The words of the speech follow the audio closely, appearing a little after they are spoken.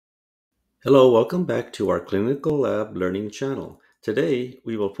Hello, welcome back to our Clinical Lab Learning channel. Today,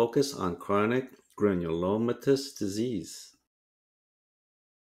 we will focus on chronic granulomatous disease.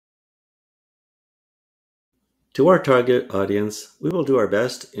 To our target audience, we will do our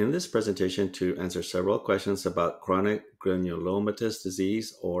best in this presentation to answer several questions about chronic granulomatous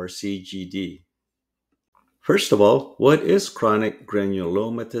disease or CGD. First of all, what is chronic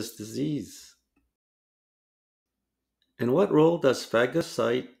granulomatous disease? And what role does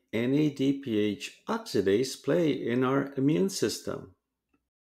phagocyte NADPH oxidase play in our immune system?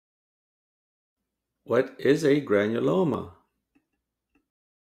 What is a granuloma?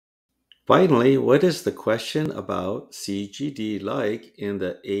 Finally, what is the question about CGD like in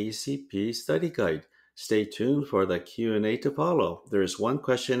the ACP study guide? Stay tuned for the Q&A to follow. There is one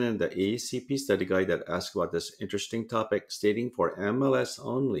question in the ACP study guide that asks about this interesting topic, stating for MLS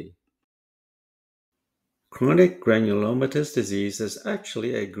only. Chronic granulomatous disease is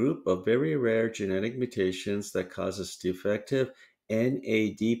actually a group of very rare genetic mutations that causes defective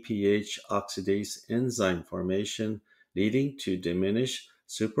NADPH oxidase enzyme formation, leading to diminished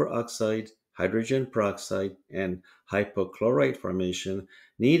superoxide, hydrogen peroxide, and hypochlorite formation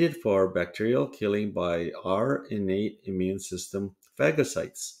needed for bacterial killing by our innate immune system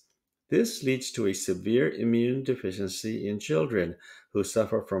phagocytes. This leads to a severe immune deficiency in children who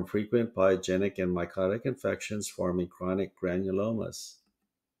suffer from frequent pyogenic and mycotic infections forming chronic granulomas.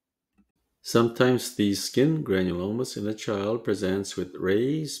 Sometimes these skin granulomas in a child presents with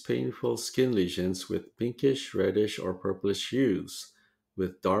raised, painful skin lesions with pinkish, reddish, or purplish hues,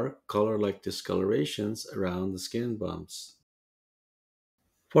 with dark color-like discolorations around the skin bumps.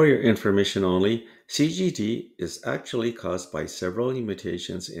 For your information only, CGD is actually caused by several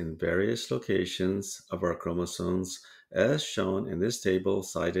mutations in various locations of our chromosomes, as shown in this table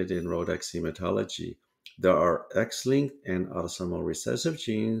cited in Rodex Hematology. There are X-linked and autosomal recessive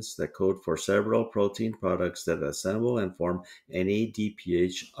genes that code for several protein products that assemble and form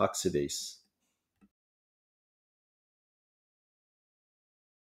NADPH oxidase.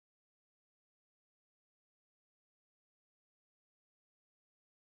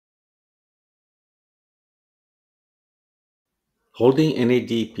 Holding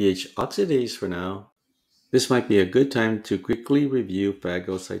NADPH oxidase for now, this might be a good time to quickly review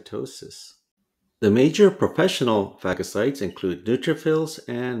phagocytosis. The major professional phagocytes include neutrophils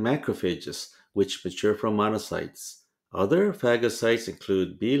and macrophages, which mature from monocytes. Other phagocytes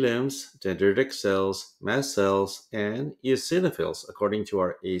include B limbs, dendritic cells, mast cells, and eosinophils, according to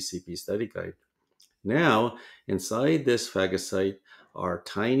our ACP study guide. Now, inside this phagocyte are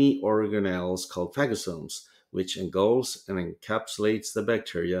tiny organelles called phagosomes, which engulfs and encapsulates the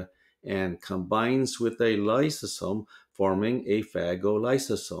bacteria and combines with a lysosome, forming a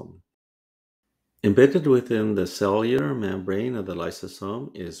phagolysosome. Embedded within the cellular membrane of the lysosome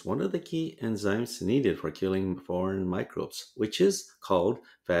is one of the key enzymes needed for killing foreign microbes, which is called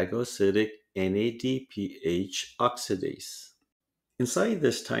phagocytic NADPH oxidase. Inside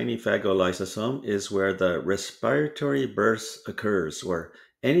this tiny phagolysosome is where the respiratory burst occurs, where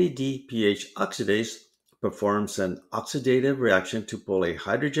NADPH oxidase performs an oxidative reaction to pull a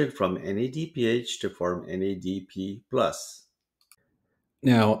hydrogen from NADPH to form NADP+.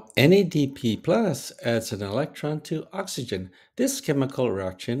 Now, NADP plus adds an electron to oxygen. This chemical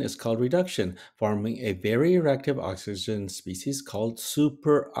reaction is called reduction, forming a very reactive oxygen species called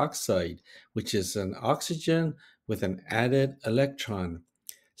superoxide, which is an oxygen with an added electron.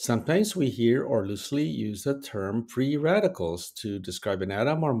 Sometimes we hear or loosely use the term free radicals to describe an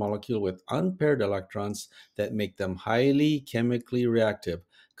atom or molecule with unpaired electrons that make them highly chemically reactive,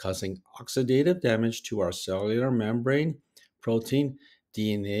 causing oxidative damage to our cellular membrane, protein,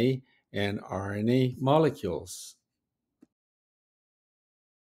 DNA, and RNA molecules.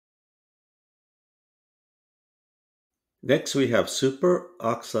 Next, we have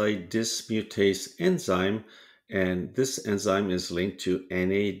superoxide dismutase enzyme, and this enzyme is linked to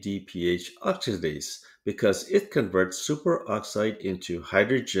NADPH oxidase because it converts superoxide into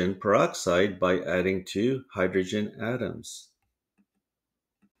hydrogen peroxide by adding two hydrogen atoms.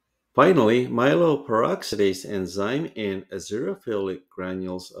 Finally, myeloperoxidase enzyme in azurophilic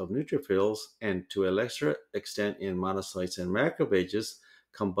granules of neutrophils and to a lesser extent in monocytes and macrophages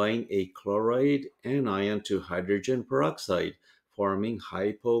combine a chloride anion to hydrogen peroxide, forming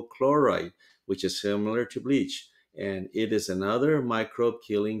hypochlorite, which is similar to bleach, and it is another microbe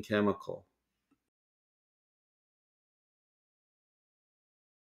killing chemical.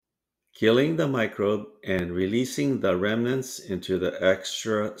 Killing the microbe and releasing the remnants into the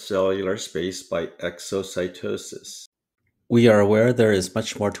extracellular space by exocytosis. We are aware there is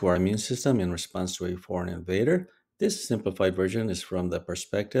much more to our immune system in response to a foreign invader This simplified version is from the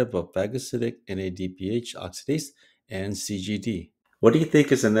perspective of phagocytic NADPH oxidase and CGD. What do you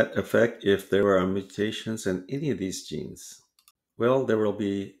think is the net effect if there are mutations in any of these genes? Well, there will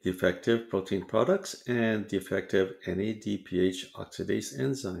be defective protein products and defective NADPH oxidase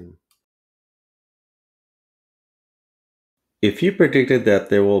enzyme. If you predicted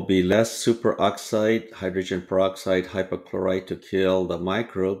that there will be less superoxide, hydrogen peroxide, hypochlorite to kill the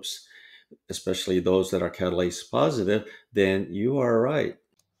microbes, especially those that are catalase positive, then you are right.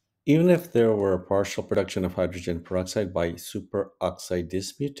 Even if there were a partial production of hydrogen peroxide by superoxide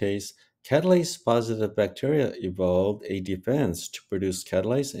dismutase, catalase positive bacteria evolved a defense to produce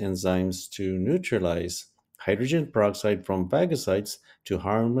catalase enzymes to neutralize hydrogen peroxide from phagocytes to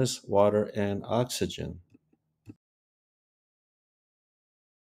harness water and oxygen.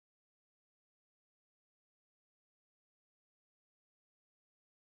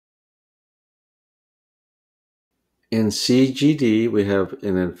 In CGD, we have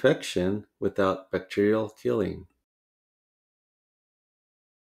an infection without bacterial killing.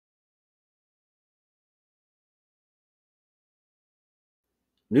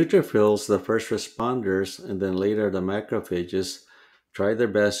 Neutrophils, the first responders, and then later the macrophages, try their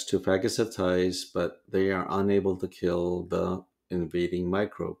best to phagocytize, but they are unable to kill the invading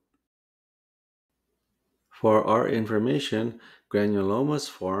microbe. For our information, granulomas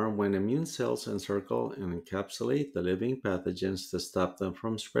form when immune cells encircle and encapsulate the living pathogens to stop them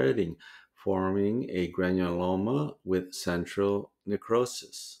from spreading, forming a granuloma with central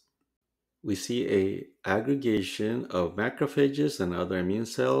necrosis. We see a aggregation of macrophages and other immune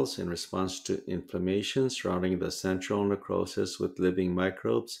cells in response to inflammation surrounding the central necrosis with living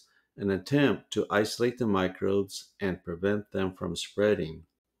microbes, an attempt to isolate the microbes and prevent them from spreading.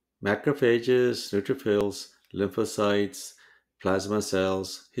 Macrophages, neutrophils, lymphocytes, plasma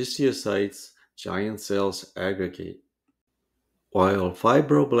cells, histiocytes, giant cells aggregate, while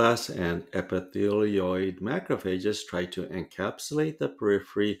fibroblasts and epithelioid macrophages try to encapsulate the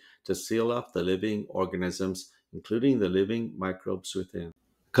periphery to seal off the living organisms, including the living microbes within.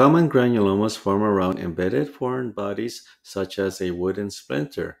 Common granulomas form around embedded foreign bodies, such as a wooden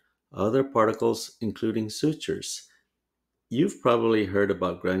splinter, other particles, including sutures. You've probably heard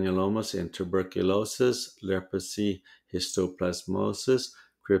about granulomas in tuberculosis, leprosy, histoplasmosis,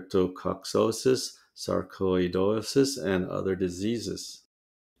 cryptococcosis, sarcoidosis, and other diseases.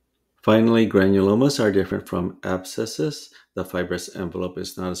 Finally, granulomas are different from abscesses. The fibrous envelope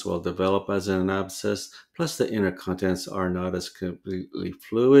is not as well developed as an abscess, plus the inner contents are not as completely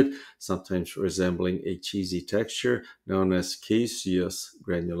fluid, sometimes resembling a cheesy texture known as caseous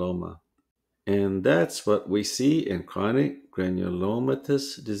granuloma. And that's what we see in chronic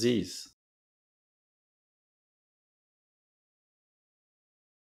granulomatous disease.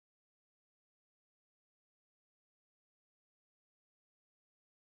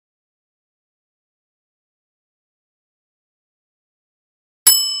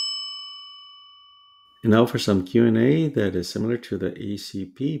 And now for some Q&A that is similar to the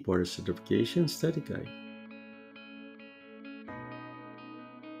ACP Board Certification Study Guide.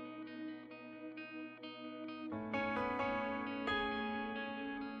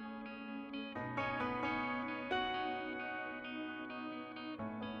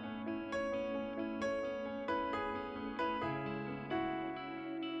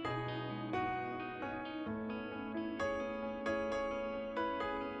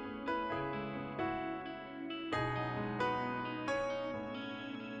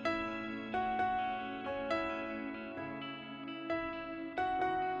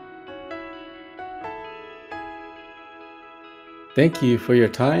 Thank you for your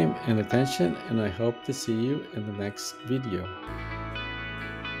time and attention, and I hope to see you in the next video.